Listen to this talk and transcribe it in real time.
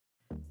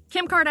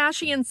Kim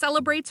Kardashian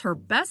celebrates her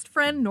best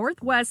friend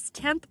North West's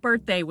 10th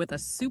birthday with a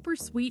super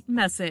sweet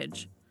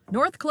message.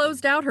 North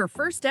closed out her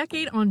first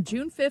decade on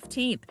June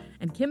 15th,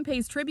 and Kim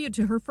pays tribute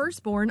to her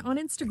firstborn on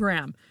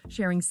Instagram,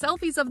 sharing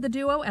selfies of the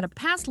duo at a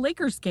past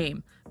Lakers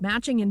game,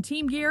 matching in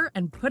team gear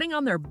and putting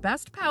on their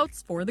best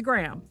pouts for the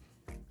gram.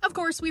 Of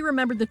course, we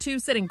remembered the two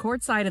sitting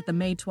courtside at the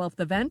May 12th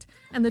event,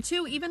 and the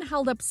two even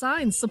held up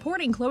signs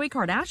supporting Khloe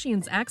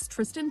Kardashian's ex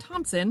Tristan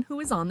Thompson, who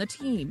is on the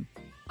team.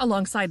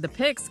 Alongside the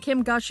pics,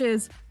 Kim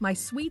gushes, "My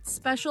sweet,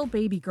 special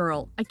baby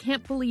girl. I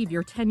can't believe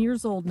you're 10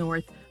 years old,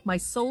 North. My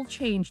soul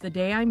changed the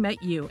day I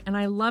met you, and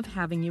I love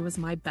having you as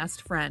my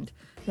best friend.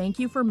 Thank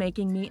you for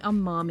making me a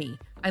mommy.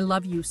 I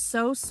love you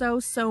so, so,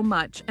 so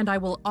much, and I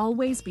will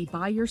always be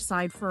by your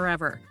side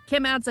forever."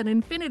 Kim adds an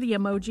infinity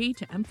emoji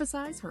to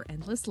emphasize her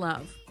endless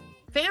love.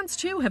 Fans,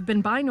 too, have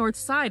been by North's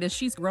side as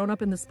she's grown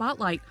up in the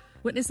spotlight,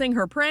 witnessing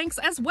her pranks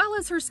as well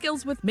as her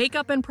skills with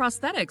makeup and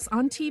prosthetics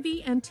on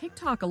TV and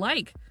TikTok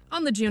alike.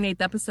 On the June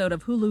 8th episode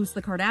of Hulu's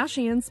The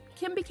Kardashians,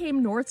 Kim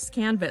became North's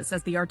canvas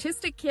as the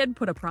artistic kid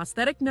put a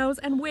prosthetic nose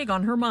and wig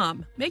on her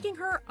mom, making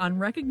her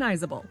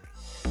unrecognizable.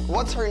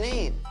 What's her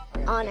name?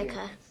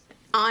 Annika.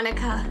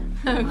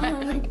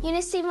 Annika. You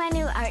wanna see my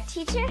new art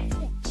teacher?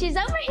 She's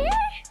over here.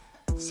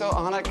 So,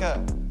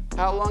 Annika,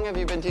 how long have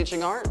you been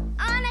teaching art?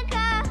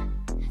 Annika!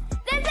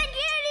 The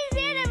security's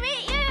here to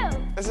meet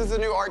you! This is the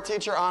new art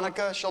teacher,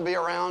 Annika. She'll be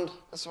around.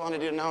 Just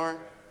wanted you to know her.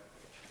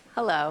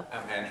 Hello.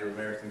 I'm Andrew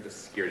Ramirez, I'm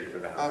just security for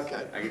the house.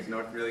 Okay. I guess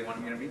North really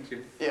wanted me to meet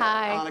you. Yeah,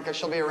 Hi. Annika,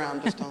 she'll be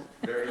around. Just don't.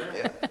 Very good.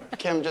 Yeah.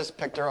 Kim just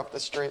picked her up the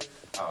street.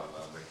 Oh,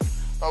 lovely.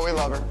 But we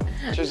love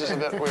her. She's just a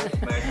bit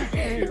weird. Nice to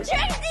meet you.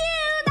 Trixie!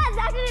 That's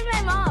actually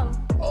my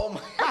mom. Oh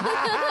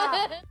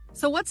my.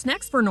 So what's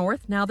next for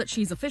North now that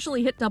she's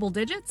officially hit double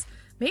digits?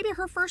 Maybe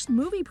her first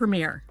movie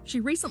premiere. She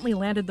recently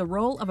landed the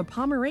role of a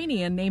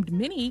Pomeranian named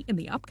Minnie in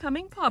the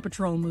upcoming Paw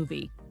Patrol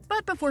movie.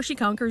 But before she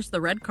conquers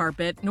the red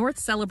carpet, North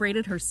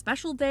celebrated her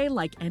special day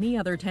like any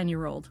other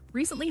 10-year-old,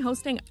 recently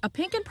hosting a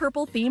pink and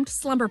purple themed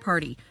slumber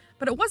party.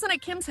 But it wasn't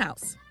at Kim's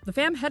house. The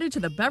fam headed to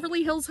the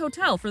Beverly Hills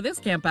Hotel for this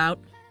campout.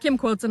 Kim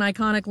quotes an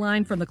iconic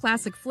line from the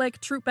classic flick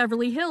Troop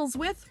Beverly Hills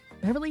with,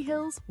 "Beverly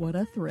Hills, what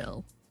a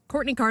thrill."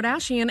 Kourtney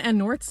Kardashian and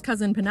North's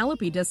cousin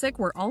Penelope Disick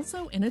were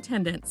also in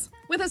attendance.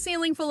 With a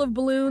ceiling full of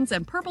balloons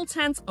and purple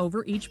tents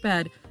over each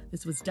bed,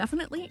 this was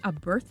definitely a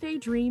birthday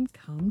dream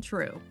come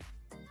true.